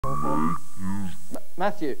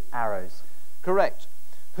Matthew. Arrows. Correct.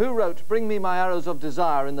 Who wrote Bring Me My Arrows of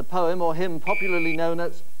Desire in the poem or hymn popularly known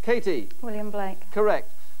as Katie? William Blake.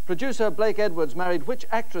 Correct. Producer Blake Edwards married which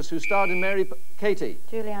actress who starred in Katie?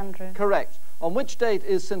 Julie Andrews. Correct. On which date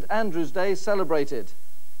is St Andrew's Day celebrated?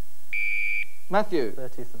 Matthew.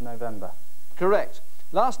 30th of November. Correct.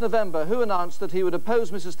 Last November, who announced that he would oppose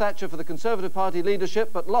Mrs Thatcher for the Conservative Party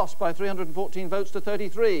leadership but lost by 314 votes to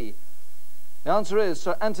 33? The answer is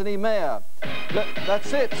Sir Anthony Mayer.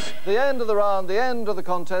 That's it. The end of the round, the end of the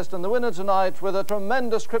contest, and the winner tonight with a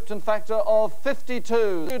tremendous Krypton Factor of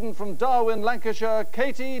 52. Student from Darwin, Lancashire,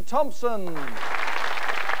 Katie Thompson.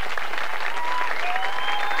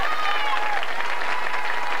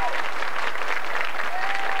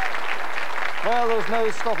 Well, there's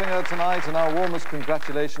no stopping her tonight, and our warmest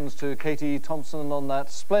congratulations to Katie Thompson on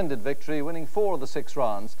that splendid victory, winning 4 of the 6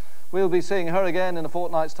 rounds. We'll be seeing her again in a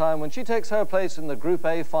fortnight's time when she takes her place in the Group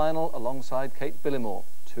A final alongside Kate Billimore.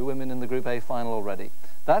 2 women in the Group A final already.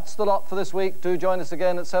 That's the lot for this week. Do join us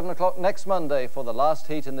again at 7 o'clock next Monday for the last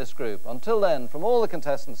heat in this group. Until then, from all the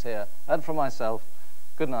contestants here and from myself,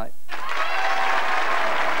 good night.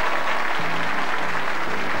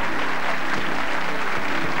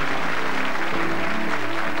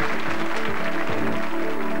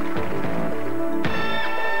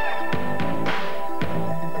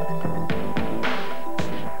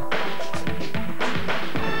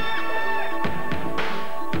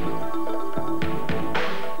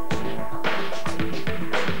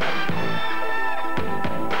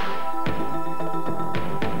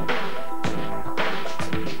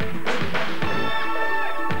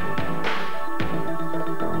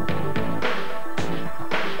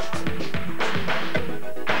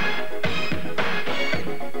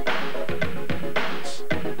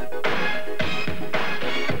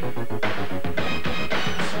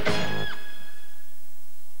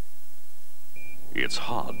 It's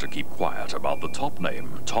hard to keep quiet about the top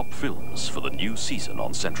name, top films for the new season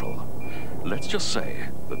on Central. Let's just say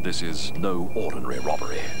that this is no ordinary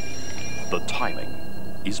robbery. The timing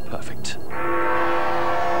is perfect.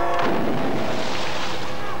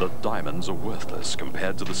 The diamonds are worthless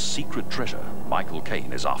compared to the secret treasure Michael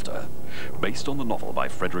Caine is after. Based on the novel by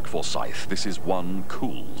Frederick Forsyth, this is one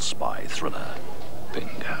cool spy thriller.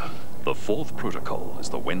 Bingo. The Fourth Protocol is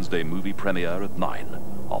the Wednesday movie premiere at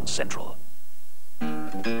 9 on Central.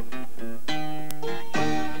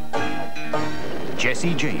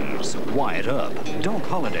 Jesse James, Wyatt Earp, Doc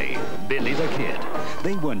Holliday, Billy the Kid.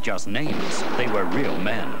 They weren't just names, they were real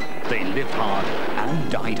men. They lived hard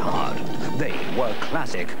and died hard. They were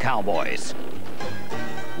classic cowboys.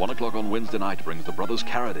 1 o'clock on Wednesday night brings the brothers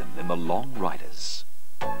Carradine in The Long Riders.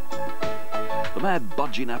 The mad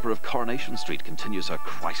budgie napper of Coronation Street continues her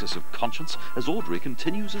crisis of conscience as Audrey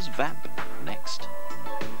continues as Vamp. Next.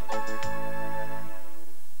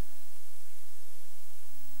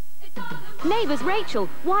 Neighbours Rachel,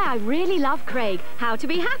 why I really love Craig. How to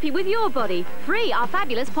be happy with your body. Free our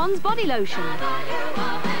fabulous Pond's body lotion.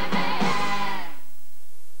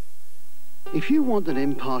 If you want an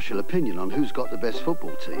impartial opinion on who's got the best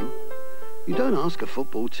football team, you don't ask a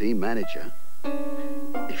football team manager.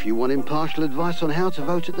 If you want impartial advice on how to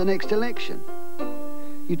vote at the next election,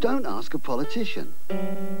 you don't ask a politician.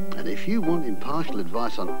 And if you want impartial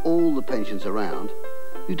advice on all the pensions around,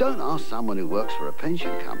 you don't ask someone who works for a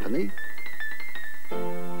pension company.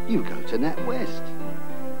 You go to Natwest.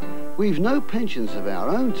 We've no pensions of our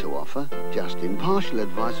own to offer, just impartial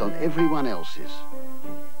advice on everyone else's.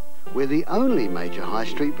 We're the only major high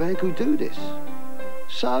street bank who do this.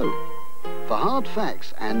 So, for hard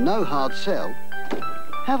facts and no hard sell,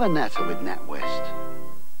 have a natter with Natwest.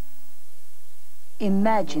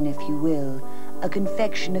 Imagine, if you will, a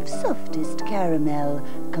confection of softest caramel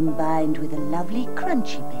combined with a lovely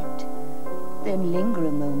crunchy bit. Then linger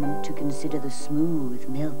a moment to consider the smooth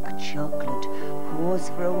milk chocolate. Pause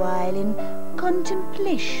for a while in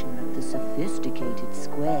contemplation of the sophisticated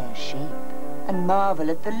square shape. And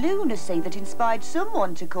marvel at the lunacy that inspired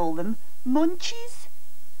someone to call them Munchies.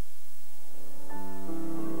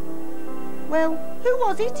 Well, who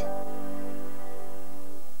was it?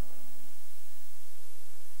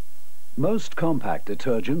 Most compact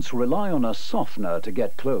detergents rely on a softener to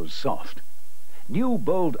get clothes soft. New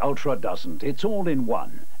Bold Ultra doesn't. It's all in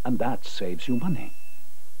one, and that saves you money.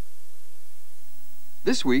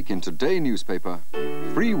 This week in Today newspaper,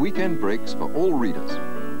 free weekend breaks for all readers.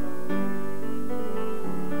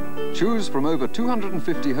 Choose from over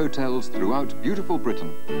 250 hotels throughout beautiful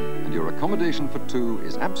Britain, and your accommodation for 2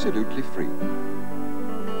 is absolutely free.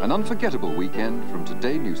 An unforgettable weekend from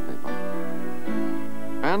Today newspaper.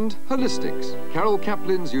 And Holistics, Carol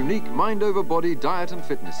Kaplan's unique mind-over-body diet and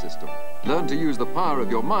fitness system. Learn to use the power of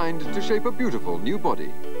your mind to shape a beautiful new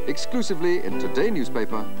body. Exclusively in Today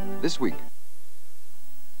newspaper this week.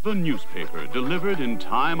 The newspaper, delivered in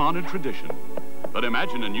time-honored tradition. But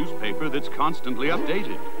imagine a newspaper that's constantly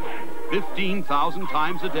updated. 15,000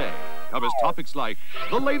 times a day. Covers topics like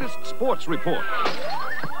the latest sports report,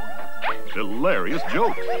 hilarious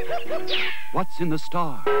jokes, what's in the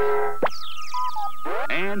stars,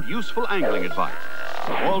 and useful angling advice.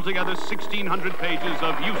 Altogether 1,600 pages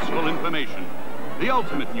of useful information. The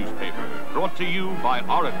ultimate newspaper, brought to you by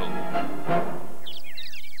Oracle.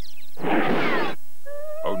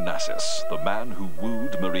 Onassis, the man who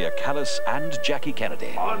wooed Maria Callas and Jackie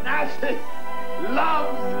Kennedy. Onassis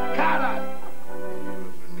loves carrots. If you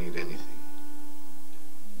ever need anything,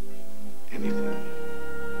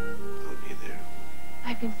 I'll be there.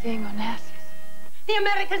 I've been seeing Onassis. The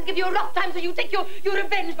Americans give you a rough time, so you take your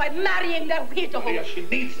revenge by marrying their widow. Yeah, she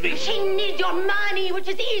needs me. She needs your money, which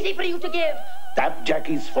is easy for you to give. Tap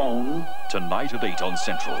Jackie's phone. Tonight at 8 on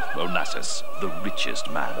Central, Onassis, the richest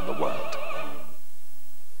man in the world.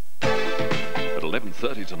 At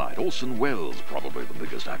 11:30 tonight, Orson Welles, probably the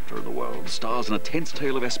biggest actor in the world, stars in a tense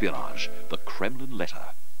tale of espionage, The Kremlin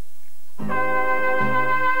Letter.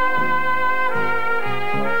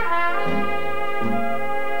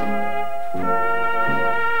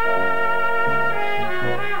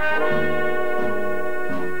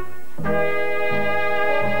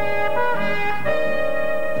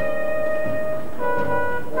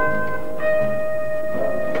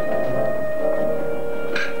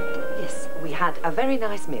 A very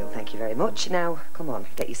nice meal, thank you very much. Now, come on,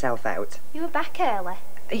 get yourself out. You were back early.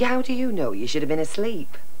 How do you know? You should have been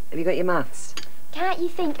asleep. Have you got your maths? Can't you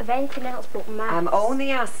think of anything else but maths? I'm only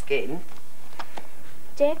asking.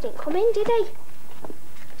 Dave didn't come in, did he?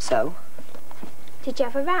 So? Did you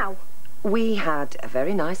have a row? We had a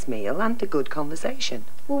very nice meal and a good conversation.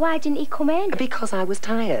 Well, why didn't he come in? Because I was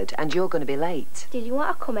tired and you're going to be late. Did you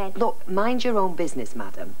want to come in? Look, mind your own business,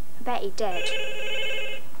 madam. I bet he did.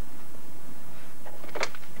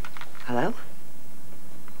 Hello?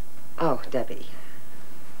 Oh, Debbie.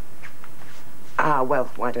 Ah, well,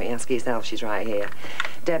 why don't you ask her yourself? She's right here.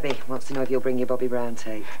 Debbie wants to know if you'll bring your Bobby Brown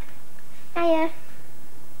tape. Hiya.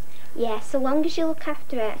 Yeah, so long as you look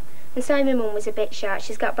after it. And sorry my mum was a bit short.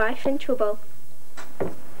 She's got boyfriend trouble.